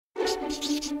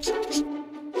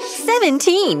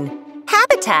17.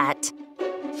 Habitat.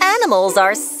 Animals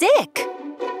are sick.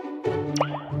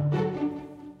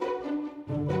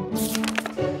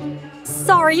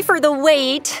 Sorry for the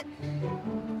wait.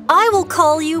 I will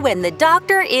call you when the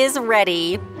doctor is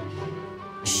ready.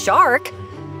 Shark.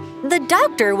 The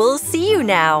doctor will see you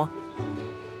now.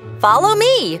 Follow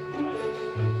me.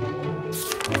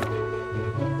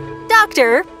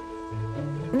 Doctor,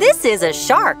 this is a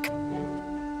shark.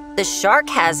 The shark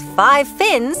has 5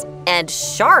 fins and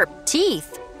sharp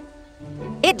teeth.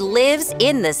 It lives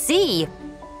in the sea.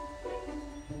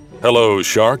 Hello,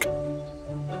 shark.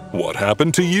 What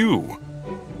happened to you?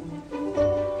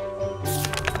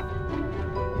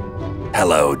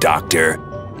 Hello, doctor.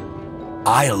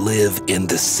 I live in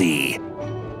the sea.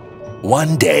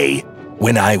 One day,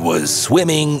 when I was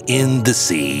swimming in the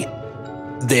sea,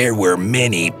 there were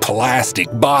many plastic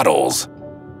bottles.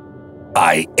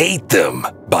 I ate them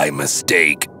by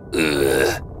mistake.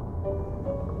 Ugh.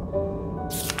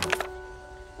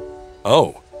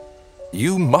 Oh,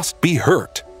 you must be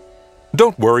hurt.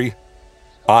 Don't worry.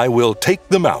 I will take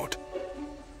them out.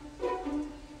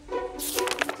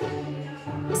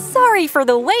 Sorry for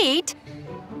the wait.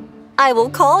 I will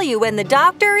call you when the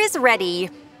doctor is ready.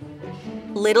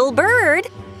 Little bird,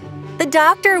 the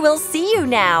doctor will see you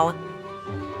now.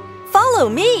 Follow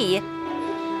me.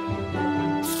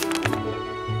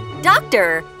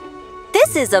 Doctor,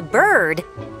 this is a bird.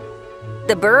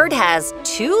 The bird has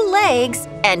 2 legs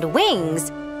and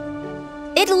wings.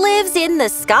 It lives in the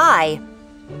sky.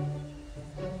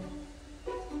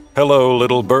 Hello,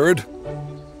 little bird.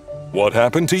 What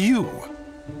happened to you?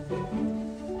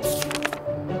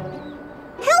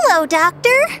 Hello,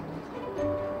 doctor.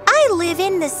 I live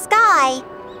in the sky.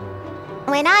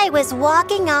 When I was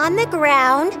walking on the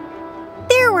ground,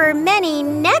 there were many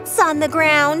nets on the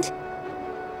ground,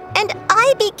 and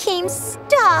I became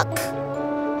stuck.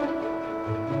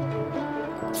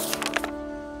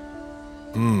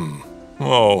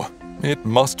 Oh, it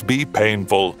must be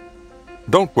painful.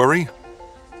 Don't worry.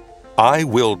 I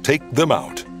will take them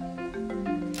out.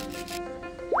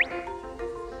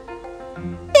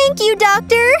 Thank you,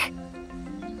 doctor.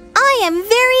 I am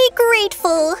very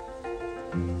grateful.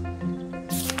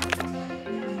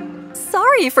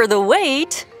 Sorry for the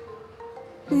wait.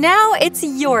 Now it's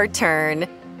your turn.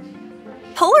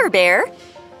 Polar bear,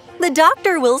 the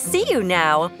doctor will see you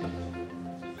now.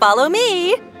 Follow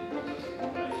me.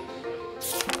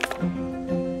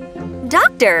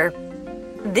 Doctor,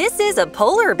 this is a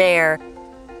polar bear.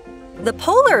 The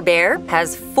polar bear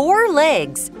has 4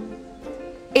 legs.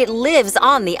 It lives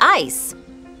on the ice.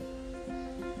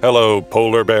 Hello,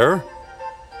 polar bear.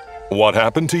 What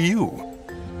happened to you?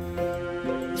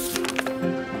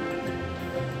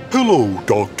 Hello,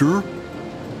 doctor.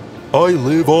 I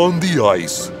live on the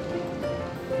ice.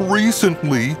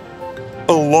 Recently,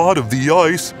 a lot of the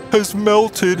ice has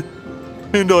melted,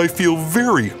 and I feel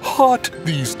very hot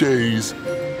these days.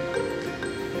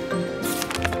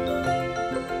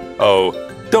 Oh,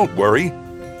 don't worry.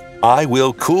 I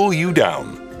will cool you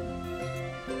down.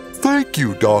 Thank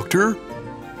you, doctor.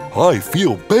 I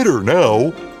feel better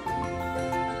now.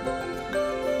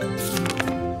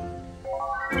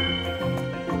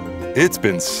 It's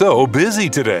been so busy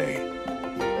today.